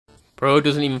Bro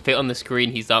doesn't even fit on the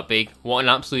screen, he's that big. What an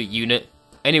absolute unit.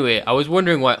 Anyway, I was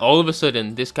wondering why all of a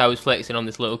sudden this guy was flexing on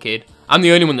this little kid. I'm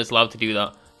the only one that's allowed to do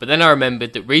that. But then I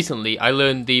remembered that recently I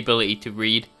learned the ability to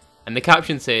read. And the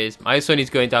caption says, my son is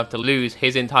going to have to lose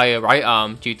his entire right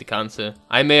arm due to cancer.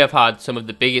 I may have had some of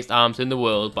the biggest arms in the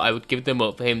world, but I would give them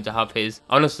up for him to have his.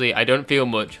 Honestly, I don't feel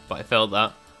much, but I felt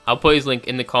that. I'll put his link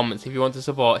in the comments if you want to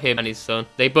support him and his son.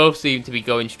 They both seem to be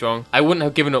going strong. I wouldn't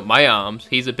have given up my arms.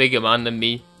 He's a bigger man than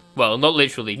me. Well, not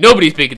literally. Nobody's bigger